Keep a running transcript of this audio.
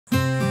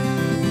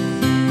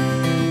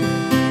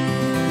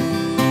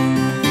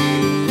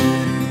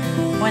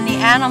When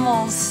the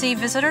animals see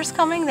visitors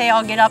coming, they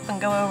all get up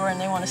and go over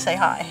and they want to say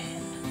hi.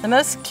 The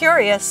most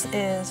curious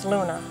is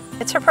Luna.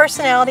 It's her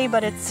personality,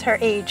 but it's her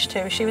age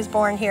too. She was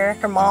born here.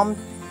 Her mom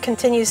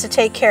continues to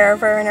take care of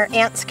her, and her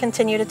aunts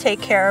continue to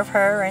take care of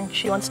her, and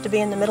she wants to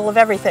be in the middle of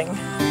everything.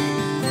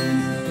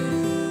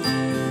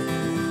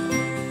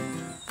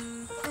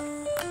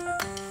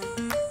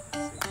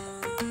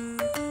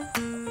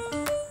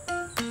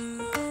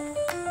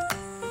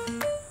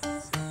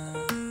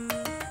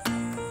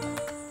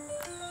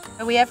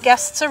 We have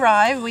guests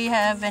arrive. We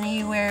have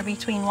anywhere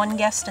between 1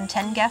 guest and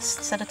 10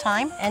 guests at a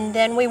time. And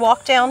then we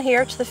walk down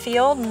here to the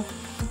field and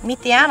meet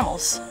the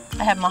animals.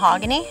 I have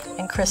Mahogany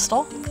and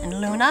Crystal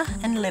and Luna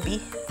and Libby.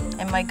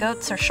 And my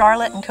goats are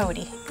Charlotte and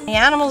Cody. The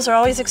animals are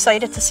always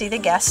excited to see the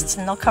guests,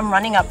 and they'll come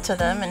running up to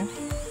them, and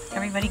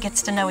everybody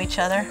gets to know each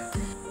other.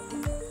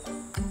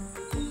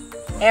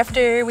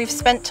 After we've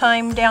spent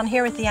time down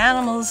here with the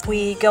animals,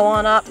 we go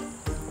on up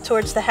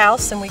towards the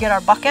house and we get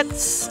our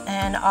buckets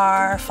and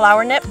our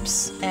flower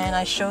nips, and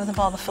I show them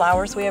all the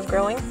flowers we have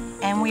growing,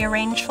 and we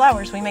arrange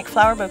flowers. We make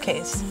flower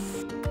bouquets.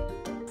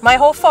 My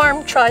whole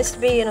farm tries to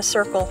be in a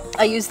circle.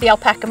 I use the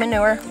alpaca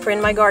manure for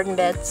in my garden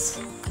beds,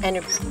 and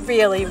it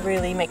really,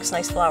 really makes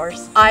nice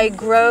flowers. I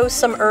grow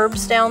some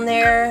herbs down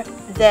there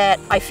that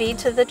I feed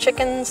to the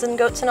chickens and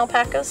goats and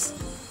alpacas.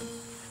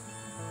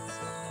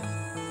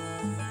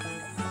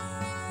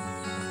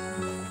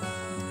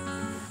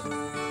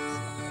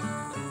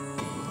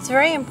 It's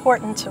very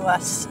important to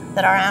us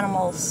that our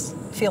animals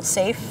feel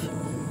safe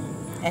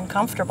and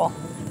comfortable.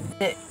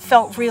 It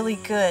felt really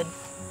good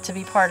to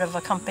be part of a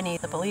company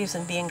that believes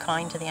in being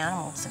kind to the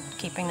animals and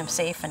keeping them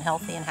safe and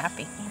healthy and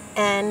happy.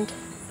 And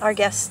our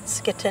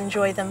guests get to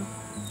enjoy them,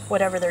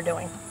 whatever they're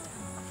doing.